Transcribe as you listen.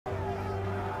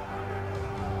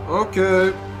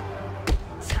Okay.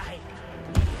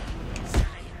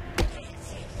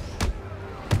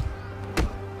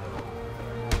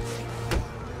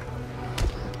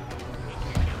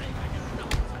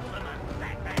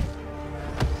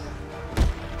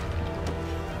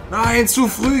 Nein, zu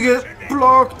früh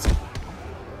geblockt.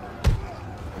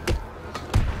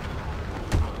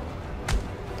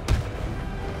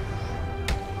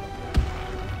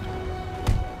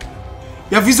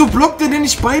 Ja, wieso blockt er denn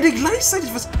nicht beide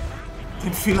gleichzeitig? Was?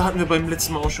 Den Fehler hatten wir beim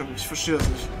letzten Mal auch schon. Ich verstehe das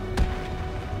nicht.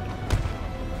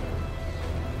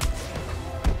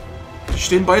 Die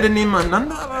stehen beide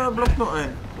nebeneinander, aber er blockt nur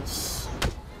einen. Das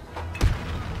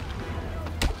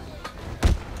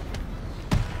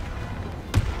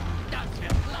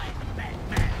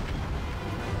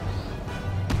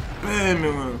Bäm,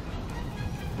 Junge.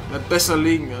 Wird besser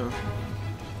liegen, ja.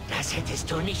 Das hättest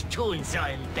du nicht tun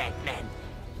sollen, Batman.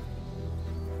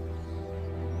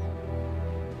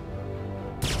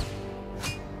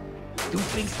 Du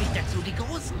bringst mich dazu, die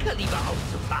großen Kaliber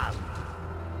aufzufahren.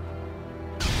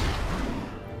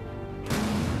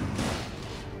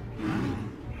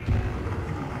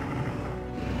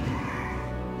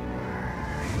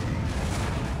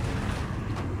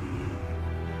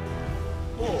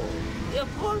 Oh, er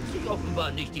freut sich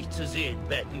offenbar nicht, dich zu sehen,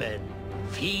 Batman.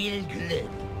 Viel Glück.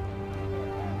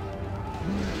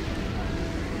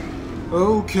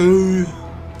 Okay.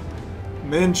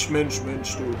 Mensch, Mensch,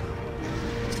 Mensch, du.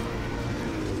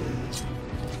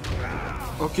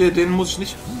 Okay, den muss ich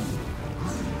nicht.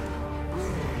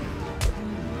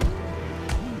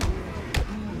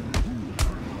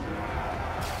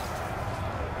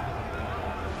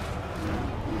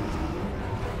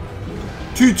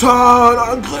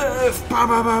 Titanangriff! Ba,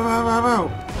 ba, ba, ba, ba, ba.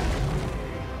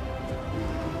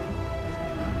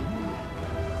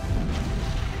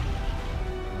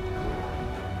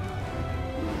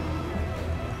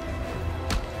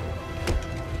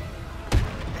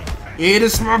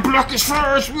 Jedes Mal block ich für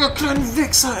euch, ihr kleinen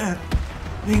Wichser, ey.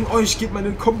 Wegen euch geht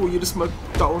meine Combo jedes Mal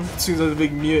down. Beziehungsweise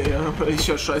wegen mir eher, weil ich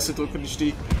ja Scheiße drücke und nicht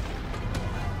stehe.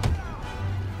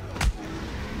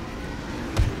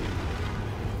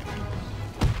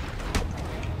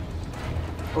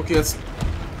 Okay, jetzt.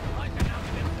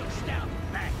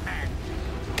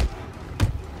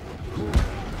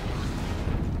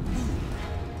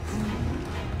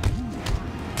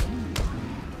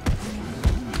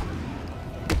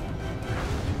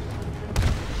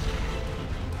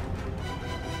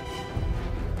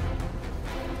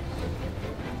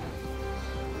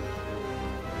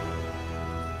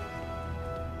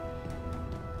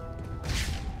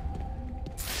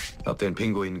 Hab den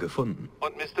Pinguin gefunden.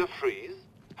 Und Mr. Freeze?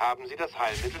 Haben Sie das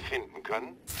Heilmittel finden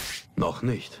können? Noch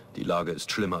nicht. Die Lage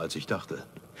ist schlimmer, als ich dachte.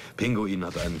 Pinguin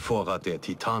hat einen Vorrat der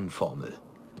Titanformel.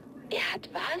 Er hat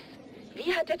was?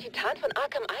 Wie hat der Titan von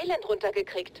Arkham Island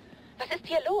runtergekriegt? Was ist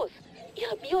hier los?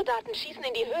 Ihre Biodaten schießen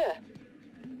in die Höhe.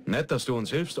 Nett, dass du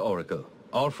uns hilfst, Oracle.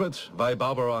 Alfred, weih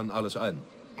Barbara an alles ein.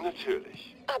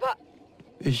 Natürlich. Aber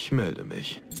Ich melde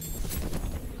mich.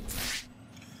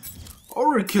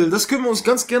 Oracle, das können wir uns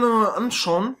ganz gerne mal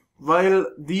anschauen, weil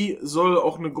die soll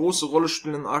auch eine große Rolle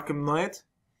spielen in Arkham Knight.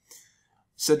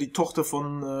 Ist ja die Tochter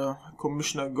von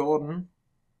Commissioner Gordon.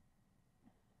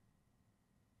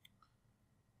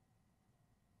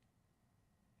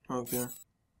 Okay.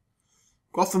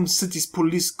 Gotham Citys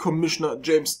Police Commissioner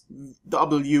James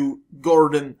W.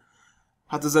 Gordon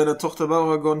hatte seiner Tochter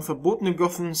Barbara Gordon verboten, dem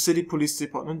Gotham City Police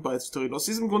Department beizutreten. Aus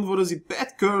diesem Grund wurde sie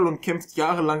Batgirl und kämpft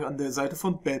jahrelang an der Seite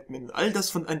von Batman. All das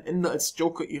fand ein Ende, als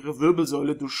Joker ihre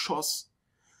Wirbelsäule durchschoss.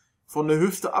 Von der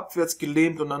Hüfte abwärts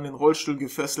gelähmt und an den Rollstuhl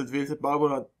gefesselt, wählte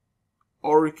Barbara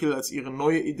Oracle als ihre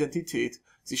neue Identität.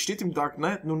 Sie steht im Dark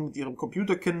Knight nun mit ihren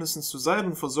Computerkenntnissen zur Seite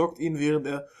und versorgt ihn, während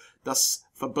er das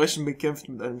Verbrechen bekämpft,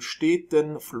 mit einem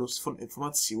steten Fluss von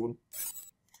Informationen.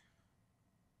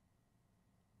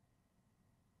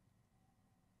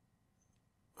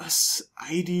 Was?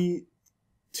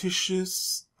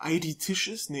 Eidethisches?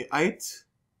 Nee,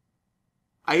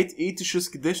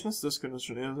 eidethisches Gedächtnis, das könnte es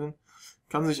schon eher sein.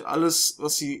 Kann sich alles,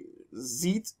 was sie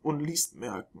sieht und liest,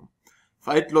 merken.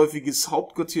 Weitläufiges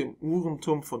Hauptquartier im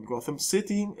Uhrenturm von Gotham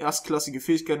City. Erstklassige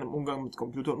Fähigkeiten im Umgang mit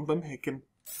Computern und beim Hacken.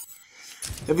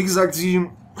 Ja, wie gesagt, sie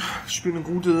spielt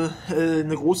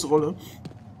eine große Rolle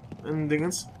in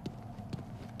Dingens.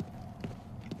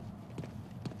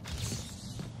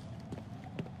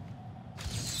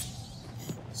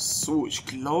 So, ich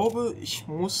glaube, ich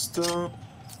musste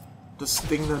das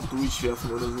Ding da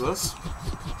durchwerfen oder sowas.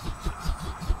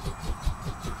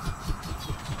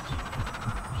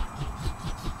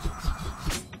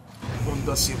 Und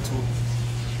das hier tun.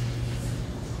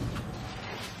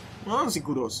 Ah, sieht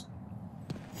gut aus.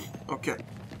 Okay.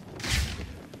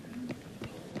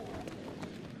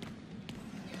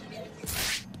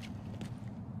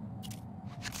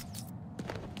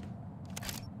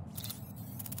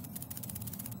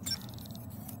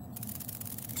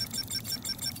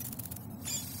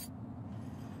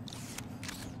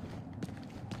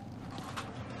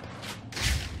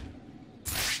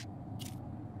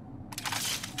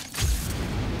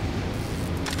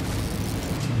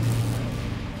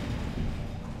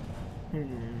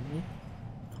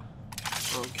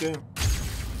 Okay.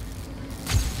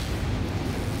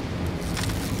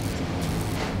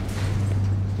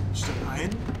 Ich da rein?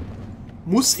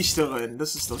 Muss ich da rein?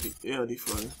 Das ist doch eher die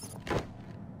Frage.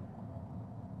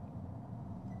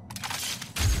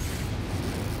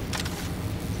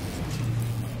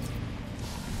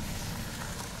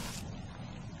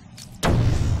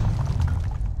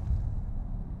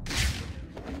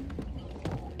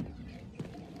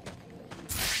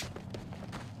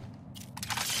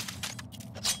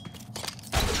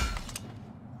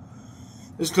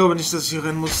 Ich glaube nicht, dass ich hier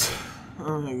rennen muss.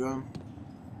 Ah, egal.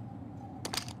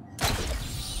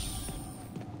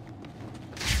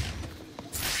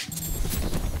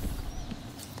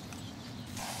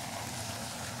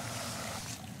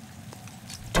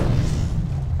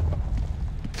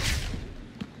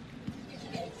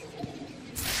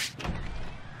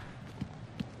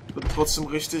 Bin trotzdem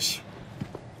richtig.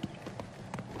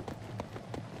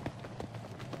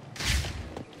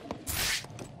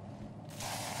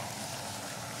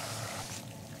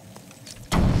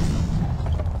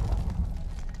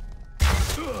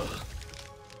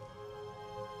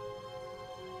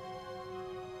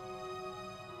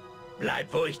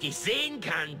 Bleib, wo ich dich sehen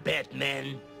kann,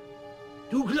 Batman.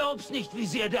 Du glaubst nicht, wie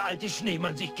sehr der alte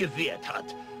Schneemann sich gewehrt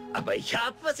hat. Aber ich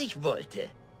hab, was ich wollte.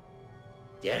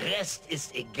 Der Rest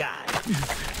ist egal.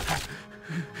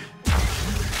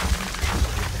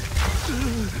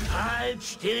 Halt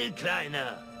still,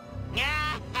 Kleiner.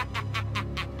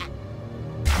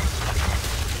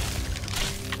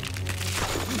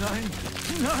 Nein,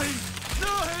 nein,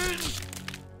 nein!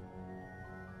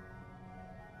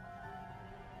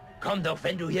 Komm doch,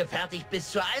 wenn du hier fertig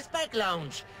bist, zur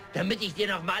Eisberg-Lounge, damit ich dir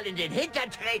noch mal in den Hintern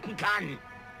treten kann.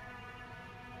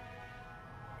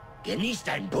 Genieß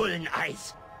dein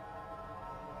Bulleneis.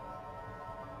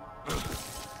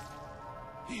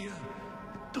 Hier,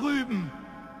 drüben,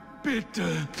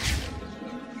 bitte.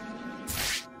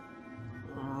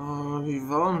 Wie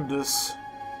war denn das?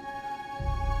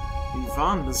 Wie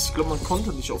war denn das? Ich glaube, man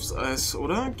konnte nicht aufs Eis,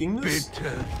 oder? Ging das?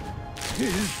 Bitte,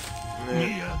 hilf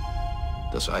mir.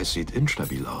 Das Eis sieht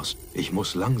instabil aus. Ich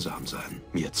muss langsam sein,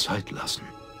 mir Zeit lassen.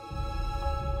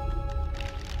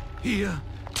 Hier,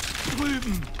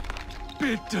 drüben,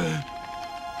 bitte.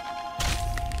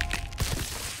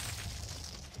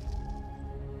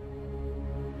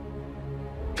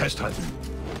 Festhalten.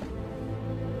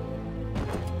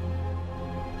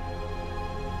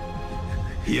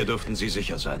 Hier dürften Sie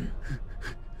sicher sein.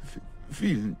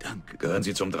 Vielen Dank. Gehören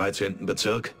Sie zum 13.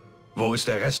 Bezirk? Wo ist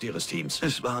der Rest Ihres Teams?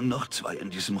 Es waren noch 2 in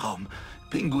diesem Raum.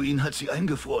 Pinguin hat sie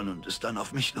eingefroren und ist dann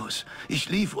auf mich los. Ich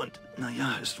lief und,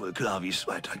 naja, ist wohl klar, wie es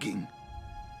weiterging.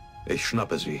 Ich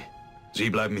schnappe Sie. Sie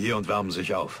bleiben hier und wärmen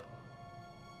sich auf.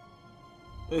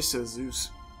 Ist ja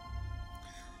süß.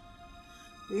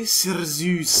 Ist ja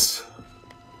süß.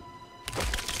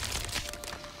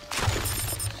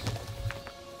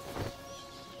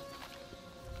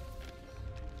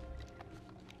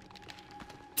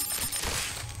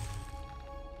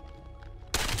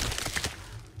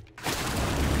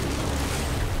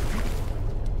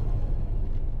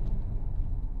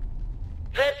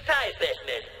 Verzeih,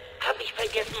 Batman. Hab ich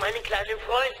vergessen, meinen kleinen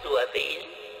Freund zu erwähnen?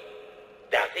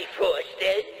 Darf ich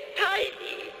vorstellen?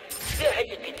 Tiny. Wer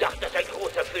hätte gedacht, dass ein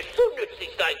großer Fisch so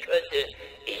nützlich sein könnte?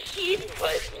 Ich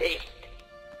jedenfalls nicht.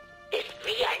 Ist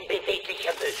wie ein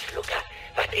beweglicher Müllschlucker.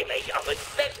 Was immer ich auch ins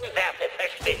Becken werfe,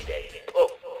 verschwindet.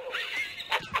 Puff.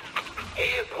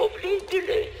 Problem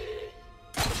gelöst.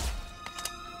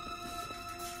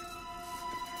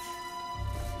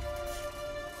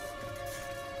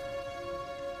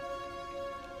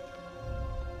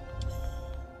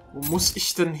 Wo muss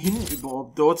ich denn hin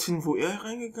überhaupt? Dorthin, wo er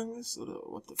reingegangen ist? Oder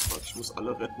what the fuck? Ich muss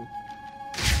alle retten.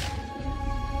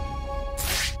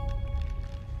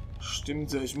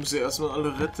 Stimmt ja, ich muss ja erstmal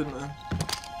alle retten, ey.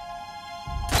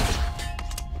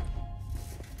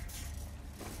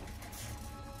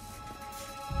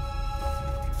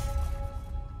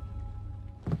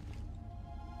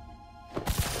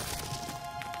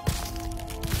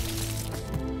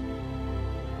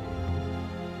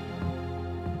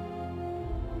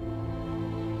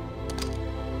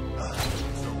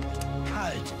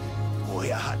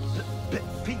 Woher hat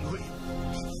Pinguin?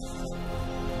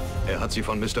 Er hat sie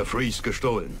von Mr. Freeze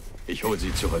gestohlen. Ich hol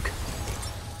sie zurück.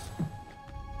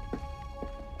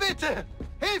 Bitte!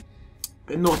 Hilf!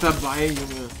 Bin noch dabei,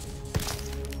 Junge.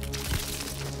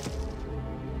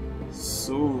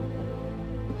 So.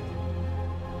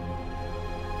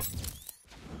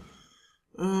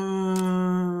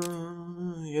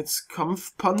 Jetzt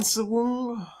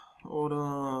Kampfpanzerung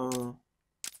oder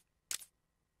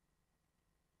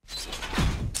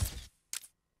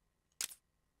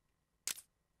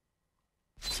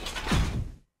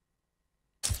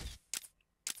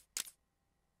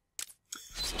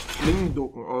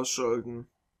Klingendocken ausschalten.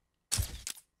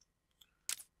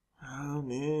 Ah,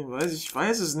 nee, ich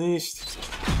weiß es nicht.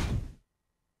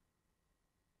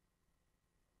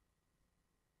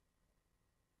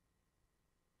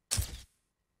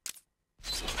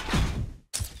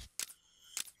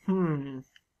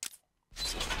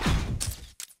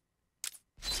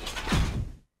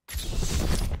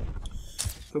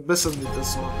 Verbessern wir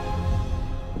das mal.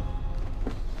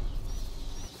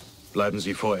 Bleiben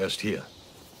Sie vorerst hier.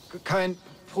 Kein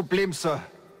Problem, Sir.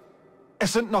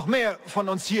 Es sind noch mehr von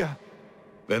uns hier.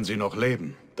 Wenn Sie noch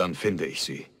leben, dann finde ich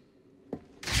Sie.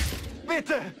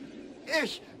 Bitte!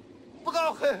 Ich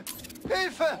brauche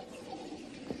Hilfe!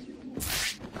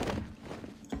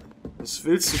 Was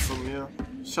willst du von mir?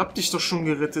 Ich hab dich doch schon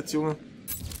gerettet, Junge.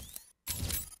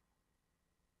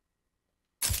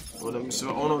 Oh, da müssen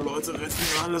wir auch noch Leute retten.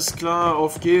 Alles klar,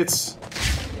 auf geht's.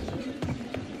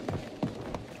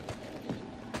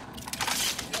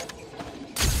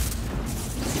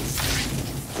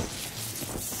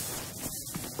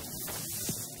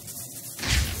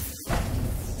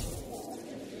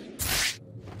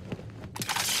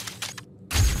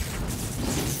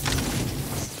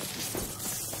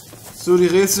 So, die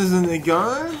Rätsel sind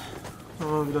egal.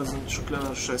 Aber wieder so ein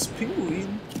kleiner scheiß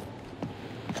Pinguin.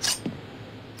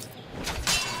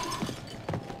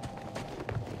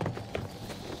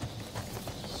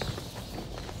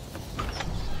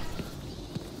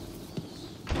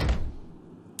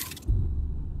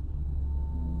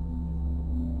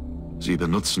 Sie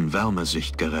benutzen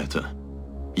Wärmesichtgeräte.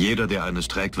 Jeder, der eines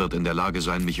trägt, wird in der Lage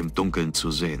sein, mich im Dunkeln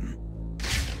zu sehen.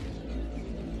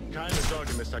 Keine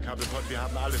Sorge, Mr. Cobblepot, wir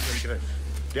haben alles im Griff.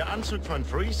 Der Anzug von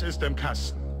Freeze ist im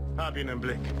Kasten. Hab ihn im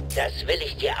Blick. Das will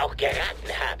ich dir auch geraten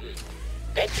haben.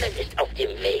 Batman ist auf dem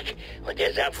Weg und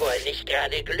er sah vorher nicht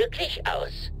gerade glücklich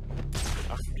aus.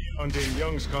 Ach, mir und den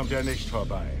Jungs kommt er nicht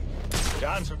vorbei.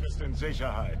 Der Anzug ist in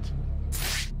Sicherheit.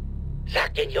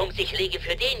 Sag den Jungs, ich lege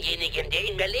für denjenigen, der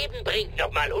ihn mir Leben bringt,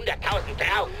 nochmal 100.000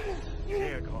 drauf.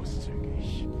 Sehr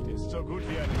großzügig. Ist so gut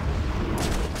wie ein...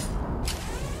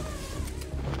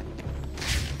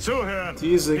 Zuhören!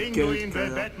 Diese Pinguin will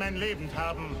Geld, Batman lebend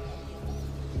haben.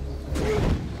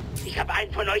 Ich habe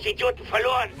einen von euch Idioten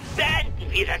verloren.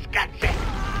 Beenden wir das Ganze.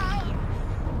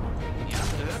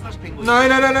 Nein, nein,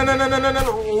 nein, nein, nein, nein, nein, nein, nein.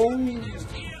 Oh.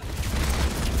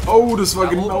 Oh, das war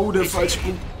genau der falsche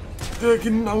Punkt.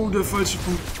 Genau der falsche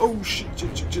Punkt. Oh, shit,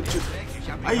 shit, shit, shit, shit.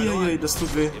 Eieiei, das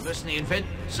tut weh. Wir müssen ihn finden.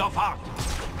 Sofort.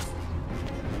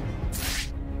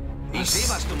 Ich sehe,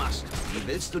 was du machst. Wie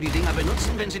willst du die Dinger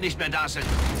benutzen, wenn sie nicht mehr da sind?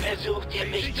 Versucht ihr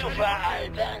mich zu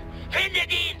veralbern?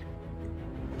 Findet ihn!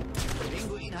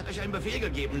 Pinguin hat euch einen Befehl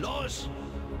gegeben. Los!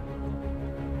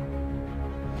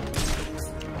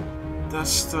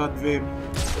 Das tat weh.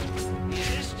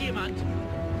 Hier ist jemand.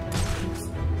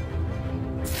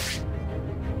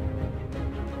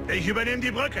 Ich übernehme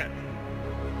die Brücke.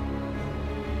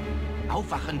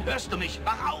 Aufwachen, hörst du mich?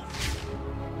 Wach auf!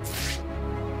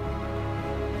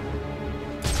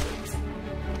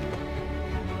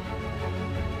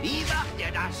 Wie macht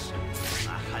er das?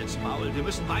 Ach, halt's Maul, wir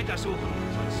müssen weitersuchen,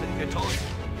 sonst sind wir tot.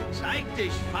 Zeig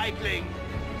dich, Feigling!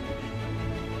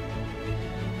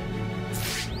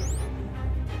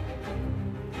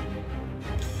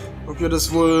 Okay, das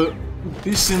ist wohl ein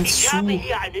bisschen Ich zu... habe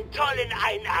hier einen tollen,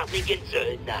 einarmigen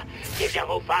Söldner, der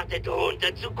darauf wartet,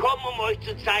 runterzukommen, um euch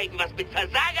zu zeigen, was mit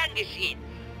Versagern geschieht.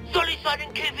 Soll ich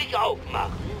seinen Käfig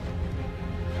aufmachen?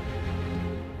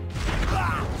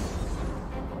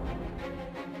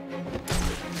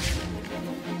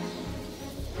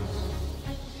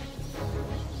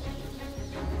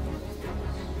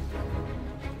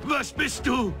 Was bist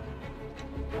du?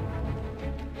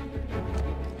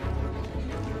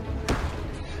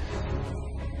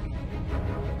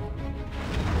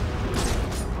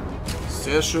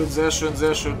 Sehr schön, sehr schön,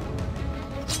 sehr schön.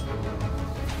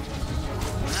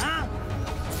 Na?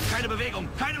 Keine Bewegung,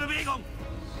 keine Bewegung!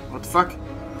 What the fuck?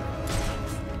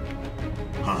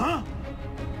 Aha!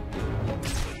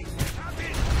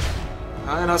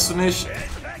 Nein, hast du nicht. Er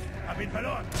ist weg. Hab ihn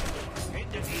verloren.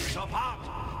 Findet ihn sofort!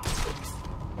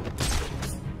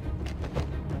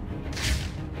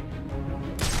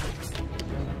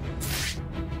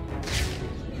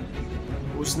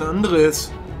 Wo ist eine andere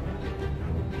jetzt?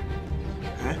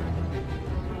 Hä?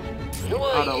 Nur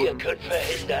da ihr unten. könnt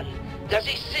verhindern, dass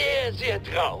ich sehr, sehr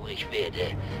traurig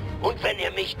werde. Und wenn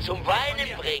ihr mich zum Weinen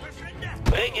bringt,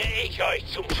 bringe ich euch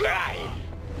zum Schreien.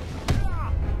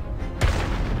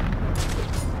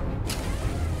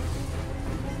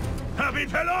 Hab ihn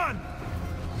verloren!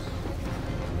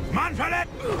 Mann verletzt!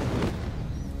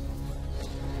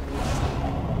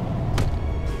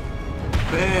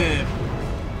 Bäm.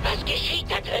 Was geschieht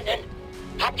da drinnen?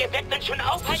 Habt ihr Batman schon Bis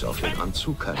aufhalten auf den können?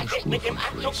 Anzug keine Was ist Spur mit dem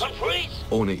von Anzug Freeze. von Freeze?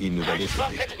 Ohne ihn überlebt er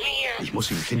Antwortet nicht. mir! Ich muss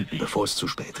ihn finden, bevor es zu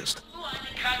spät ist. Nur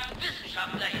einen kranken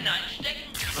Wissenschaftler hineinstecken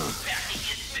und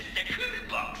fertig ist mit der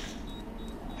Kühlbox.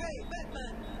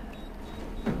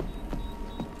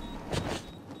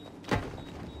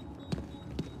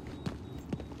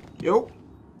 Jo.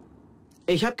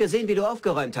 Ich hab gesehen, wie du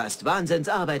aufgeräumt hast.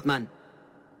 Wahnsinnsarbeit, Mann.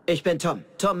 Ich bin Tom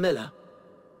Miller.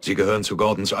 Sie gehören zu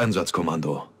Gordons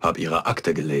Einsatzkommando. Hab Ihre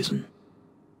Akte gelesen.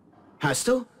 Hast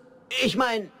du? Ich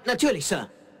mein, natürlich,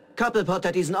 Sir. Cobblepot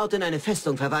hat diesen Ort in eine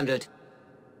Festung verwandelt.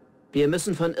 Wir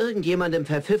müssen von irgendjemandem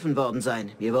verpfiffen worden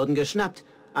sein. Wir wurden geschnappt,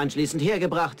 anschließend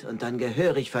hergebracht und dann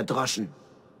gehörig verdroschen.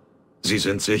 Sie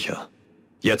sind sicher.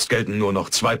 Jetzt gelten nur noch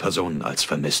 2 Personen als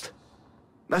vermisst.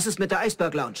 Was ist mit der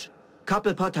Iceberg Lounge?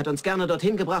 Cobblepot hat uns gerne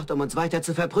dorthin gebracht, um uns weiter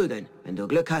zu verprügeln. Wenn du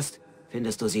Glück hast,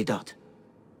 findest du sie dort.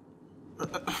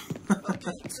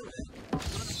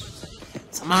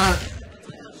 Sag mal.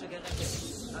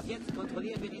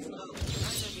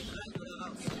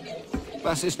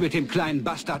 Was ist mit dem kleinen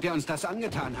Bastard, der uns das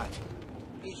angetan hat?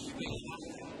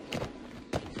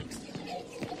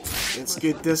 Jetzt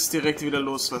geht das direkt wieder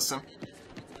los, weißt du.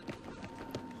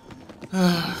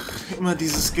 Ach, immer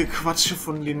dieses Gequatsche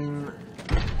von den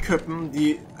Köppen,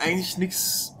 die eigentlich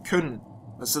nichts können.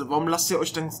 Weißt du, warum lasst ihr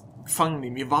euch dann gefangen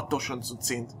nehmen? Ihr wart doch schon zu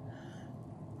 10.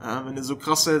 Ja, wenn ihr so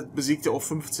krass seid, besiegt ihr auch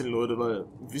 15 Leute, weil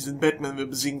wir sind Batman, wir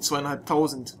besiegen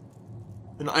 2500.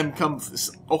 In einem Kampf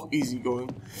ist auch easy going.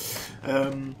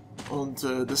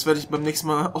 Das werde ich beim nächsten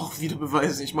Mal auch wieder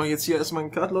beweisen. Ich mache jetzt hier erstmal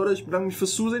einen Cut, Leute. Ich bedanke mich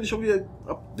fürs Zusehen. Ich hoffe, ihr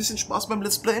habt ein bisschen Spaß beim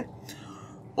Let's Play.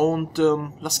 Und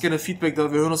lasst gerne Feedback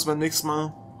da. Wir hören uns beim nächsten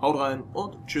Mal. Haut rein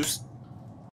und tschüss.